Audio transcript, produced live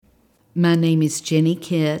My name is Jenny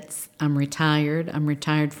Kitts. I'm retired. I'm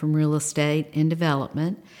retired from real estate and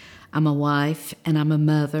development. I'm a wife, and I'm a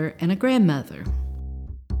mother and a grandmother.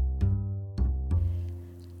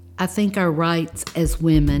 I think our rights as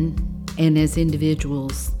women and as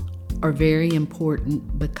individuals are very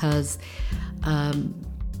important because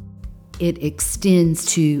it extends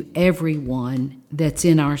to everyone that's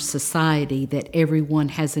in our society, that everyone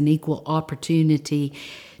has an equal opportunity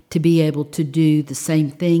to be able to do the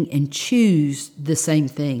same thing and choose the same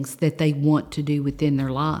things that they want to do within their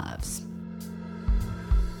lives.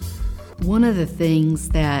 One of the things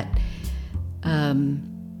that I'm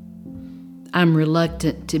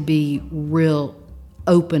reluctant to be real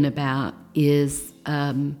open about is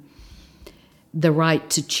the right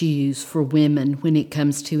to choose for women when it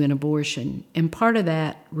comes to an abortion. And part of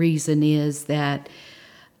that reason is that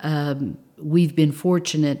we've been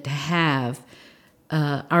fortunate to have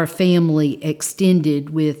our family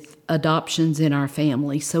extended with adoptions in our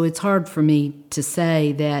family. So it's hard for me to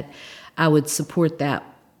say that I would support that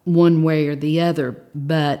one way or the other.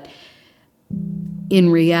 But in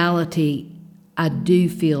reality, I do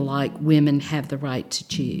feel like women have the right to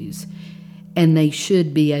choose. And they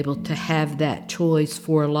should be able to have that choice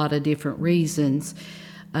for a lot of different reasons,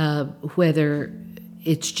 whether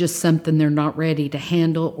it's just something they're not ready to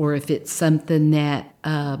handle, or if it's something that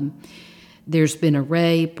there's been a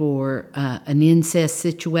rape or an incest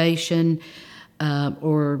situation,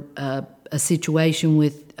 or a situation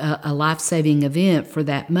with a life-saving event for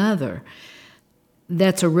that mother.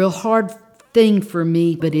 That's a real hard thing for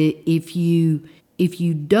me, but if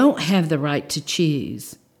you don't have the right to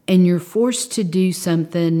choose, and you're forced to do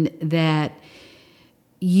something that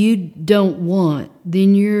you don't want,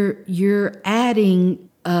 then you're adding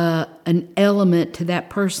an element to that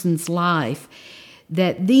person's life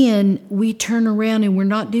that then we turn around and we're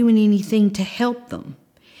not doing anything to help them.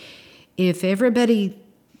 If everybody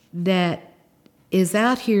that is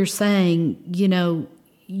out here saying,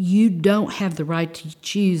 you don't have the right to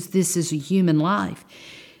choose, this is a human life,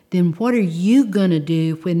 then what are you going to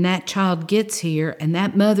do when that child gets here and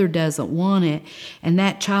that mother doesn't want it, and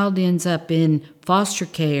that child ends up in foster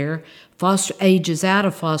care, ages out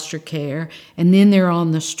of foster care, and then they're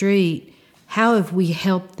on the street? How have we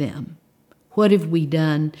helped them? What have we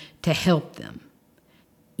done to help them?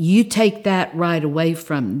 You take that right away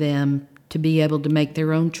from them to be able to make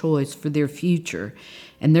their own choice for their future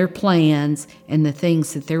and their plans and the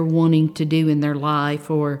things that they're wanting to do in their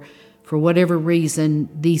life, or for whatever reason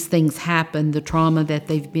these things happen, the trauma that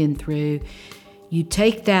they've been through. You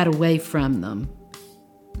take that away from them,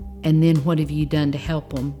 and then what have you done to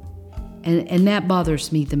help them? And that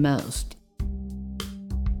bothers me the most.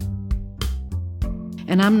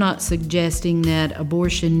 And I'm not suggesting that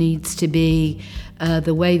abortion needs to be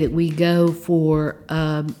the way that we go for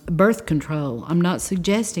birth control. I'm not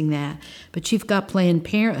suggesting that. But you've got Planned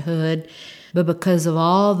Parenthood, but because of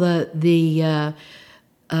all the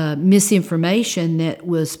misinformation that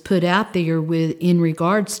was put out there in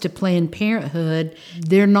regards to Planned Parenthood,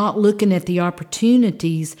 they're not looking at the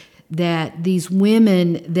opportunities that these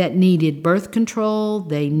women that needed birth control,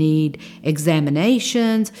 they need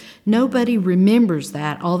examinations. Nobody remembers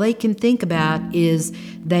that. All they can think about is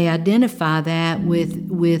they identify that with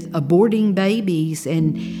aborting babies,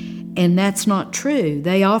 and that's not true.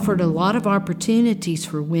 They offered a lot of opportunities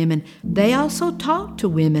for women. They also talked to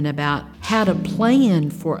women about how to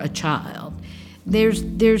plan for a child.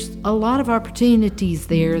 There's a lot of opportunities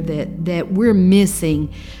there that we're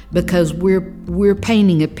missing because we're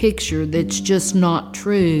painting a picture that's just not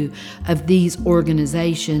true of these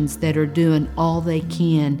organizations that are doing all they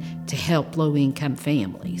can to help low-income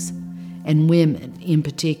families and women in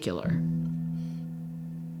particular.